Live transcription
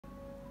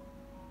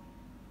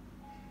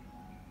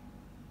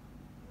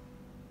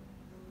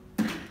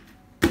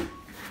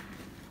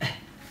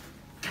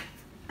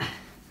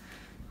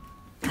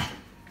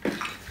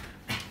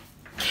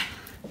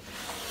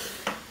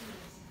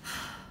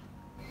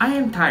I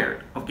am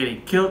tired of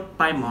getting killed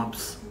by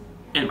mobs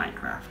in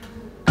Minecraft.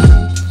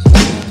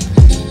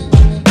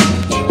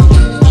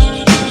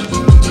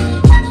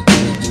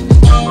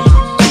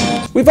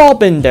 We've all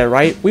been there,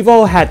 right? We've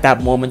all had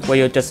that moment where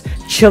you're just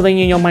chilling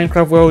in your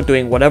Minecraft world,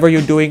 doing whatever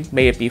you're doing,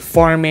 may it be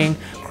farming,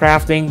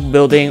 crafting,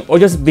 building, or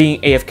just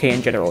being AFK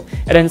in general.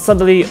 And then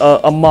suddenly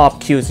a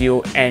mob kills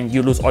you and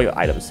you lose all your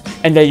items.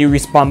 And then you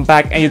respawn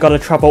back and you gotta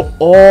travel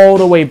all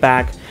the way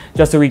back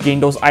just to regain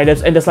those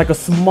items, and there's like a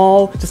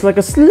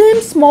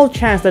slim small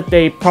chance that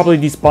they probably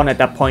despawn at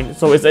that point,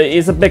 so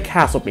it's a big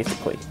hassle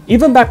basically.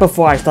 Even back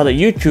before I started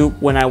YouTube,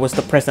 when I was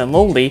depressed and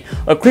lonely,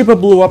 a creeper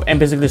blew up and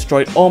basically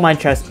destroyed all my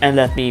chests and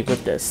left me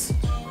with this.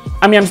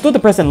 I mean, I'm still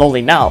depressed and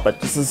lonely now, but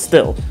this is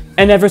still.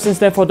 And ever since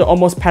then, for the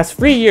almost past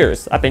 3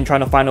 years, I've been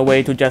trying to find a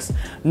way to just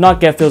not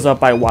get filled up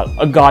by what?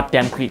 A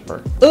goddamn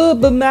creeper.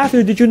 But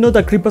Matthew, did you know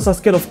that creepers are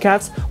scared of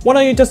cats? Why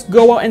don't you just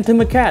go out and tame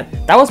a cat?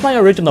 That was my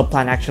original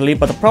plan actually,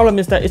 but the problem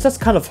is that it's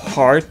just kind of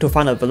hard to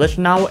find a village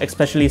now,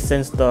 especially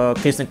since the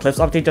Caves and Cliffs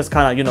update just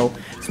kind of, you know,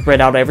 spread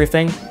out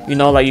everything. You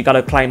know, like you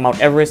gotta climb Mount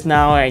Everest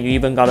now, and you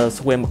even gotta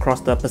swim across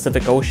the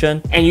Pacific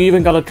Ocean, and you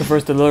even gotta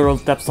traverse the literal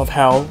depths of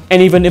hell.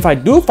 And even if I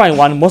do find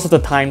one, most of the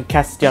time,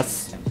 cats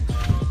just...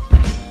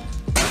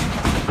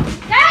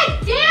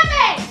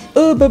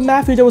 But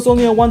Matthew, that was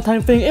only a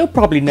one-time thing, it'll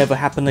probably never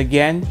happen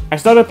again. I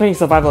started playing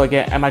survival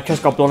again and my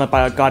chest got blown up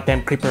by a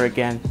goddamn creeper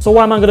again. So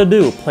what am I gonna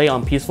do? Play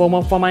on peaceful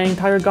mode for my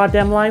entire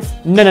goddamn life?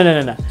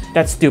 No,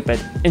 that's stupid.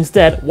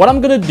 Instead, what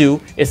I'm gonna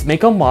do is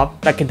make a mob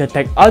that can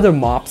detect other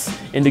mobs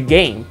in the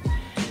game.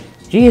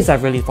 Jeez,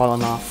 I've really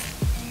fallen off.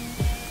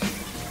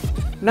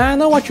 Now I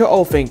know what you're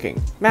all thinking.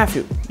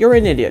 Matthew, you're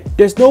an idiot.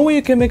 There's no way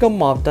you can make a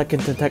mob that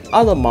can detect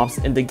other mobs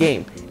in the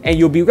game. And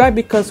you'll be right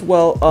because,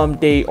 well,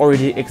 they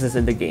already exist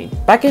in the game.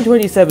 Back in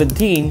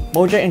 2017,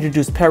 Mojang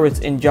introduced Parrots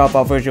in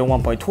Java version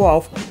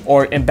 1.12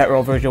 or in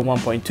Bedrock version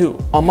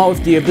 1.2. A mob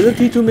with the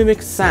ability to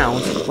mimic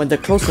sounds when they're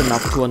close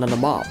enough to another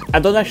mob. I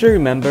don't actually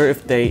remember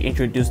if they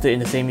introduced it in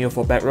the same year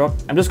for Bedrock.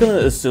 I'm just gonna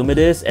assume it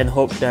is and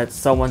hope that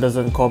someone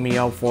doesn't call me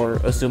out for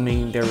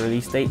assuming their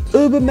release date.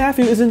 But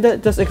Matthew, isn't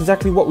that just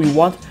exactly what we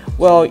want?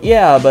 Well,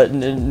 yeah, but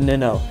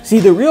no. See,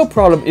 the real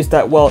problem is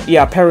that, well,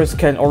 yeah, Parrots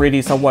can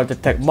already somewhat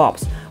detect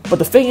mobs. But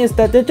the thing is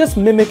that they're just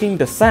mimicking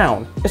the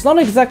sound. It's not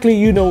exactly,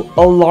 you know,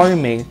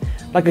 alarming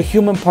like a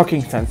human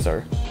parking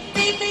sensor.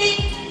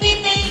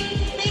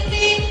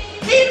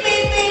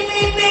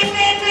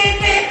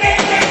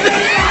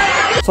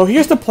 So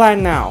here's the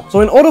plan now. So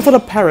in order for the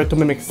parrot to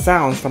mimic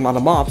sounds from other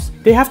mobs,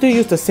 they have to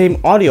use the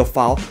same audio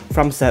file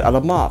from said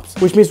other mobs.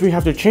 Which means we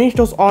have to change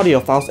those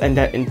audio files, and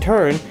that in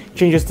turn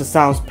changes the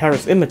sounds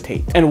parrots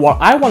imitate. And what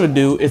I want to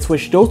do is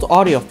switch those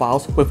audio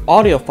files with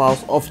audio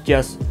files of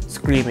just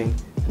screaming.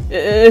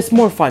 It's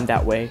more fun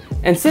that way.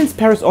 And since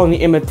parrots only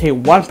imitate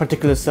one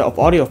particular set of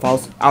audio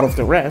files out of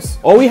the rest,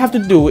 all we have to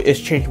do is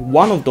change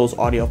one of those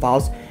audio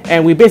files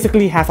and we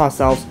basically have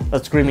ourselves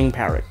a screaming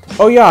parrot.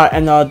 Oh yeah,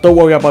 and don't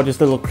worry about this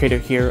little crater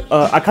here.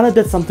 I kinda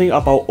did something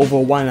about over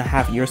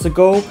 1.5 years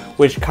ago,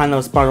 which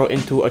kinda spiraled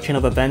into a chain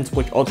of events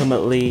which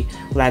ultimately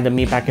landed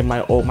me back in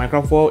my old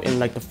Minecraft world in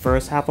like the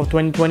first half of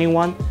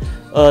 2021.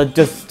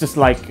 Just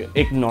like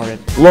ignore it.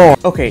 Lord.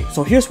 Okay,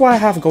 so here's what I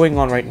have going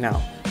on right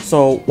now.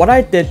 So what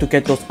I did to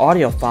get those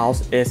audio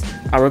files is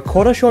I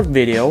record a short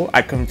video,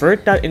 I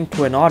convert that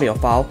into an audio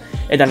file,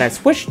 and then I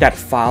switch that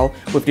file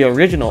with the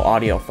original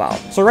audio file.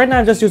 So right now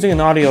I'm just using an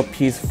audio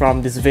piece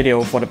from this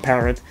video for the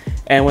parrot,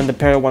 and when the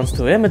parrot wants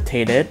to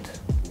imitate it...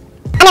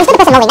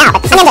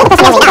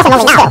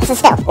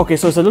 Okay,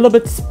 so it's a little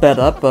bit sped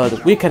up,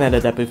 but we can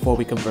edit that before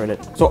we convert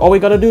it. So all we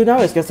gotta do now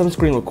is get some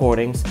screen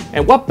recordings.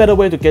 And what better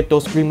way to get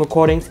those screen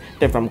recordings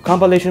than from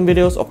compilation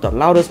videos of the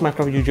loudest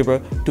Minecraft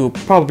YouTuber to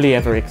probably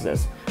ever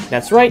exist.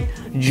 That's right,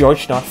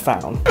 George Not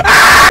Found.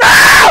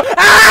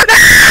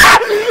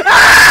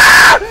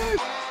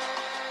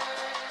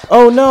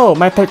 Oh no,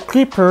 my pet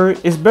creeper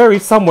is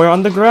buried somewhere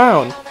on the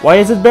ground. Why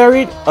is it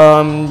buried?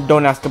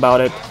 Don't ask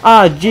about it.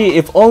 Ah, gee,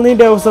 if only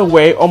there was a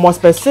way, or more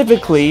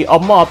specifically, a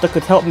mob that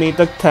could help me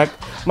detect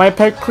my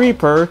pet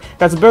creeper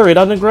that's buried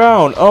on the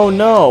ground. Oh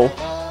no.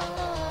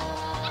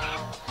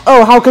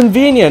 Oh, how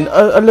convenient,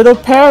 a little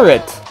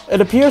parrot. It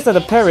appears that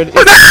the parrot is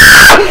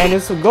and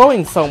is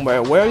going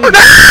somewhere. Where are you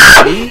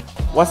going?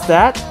 What's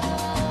that?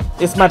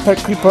 Is my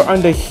pet creeper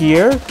under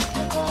here?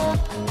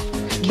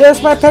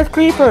 There's my pet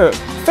creeper!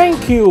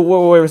 Thank you!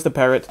 Where is the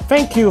parrot?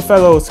 Thank you,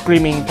 fellow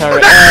screaming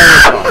parrot.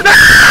 And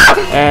it's gone.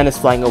 And it's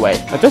flying away.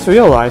 I just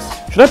realized,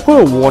 should I put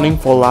a warning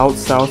for loud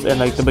sounds in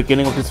like the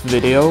beginning of this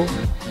video?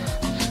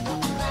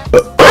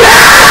 Oh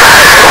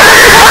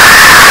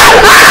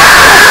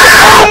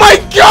my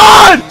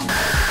god!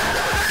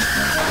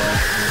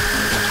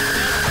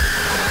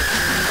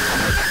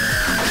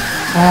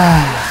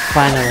 Ah,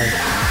 finally.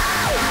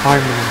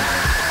 Harmony.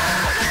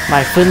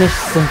 My finished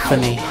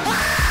symphony.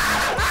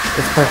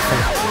 It's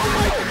perfect.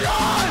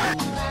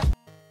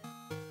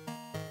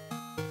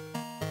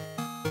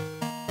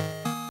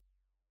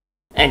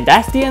 And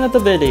that's the end of the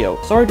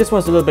video. Sorry this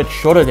was a little bit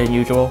shorter than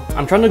usual.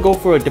 I'm trying to go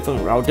for a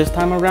different route this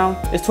time around.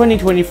 It's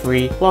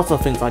 2023, lots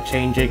of things are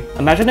changing.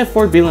 Imagine if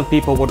 4 billion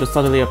people were to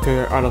suddenly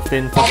appear out of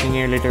thin fucking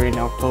air later in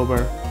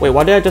October. Wait,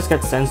 why did I just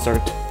get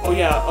censored? Oh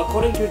yeah,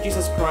 according to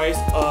Jesus Christ,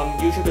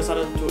 YouTube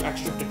decided to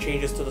extract the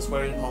changes to the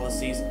swearing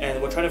policies,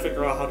 and we're trying to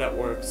figure out how that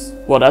works.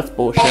 Well, that's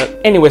bullshit.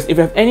 Anyways, if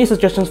you have any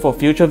suggestions for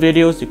future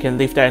videos, you can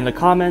leave that in the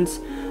comments.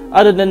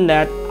 Other than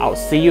that, I'll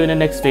see you in the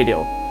next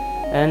video.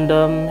 And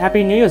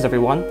Happy New Year's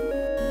everyone.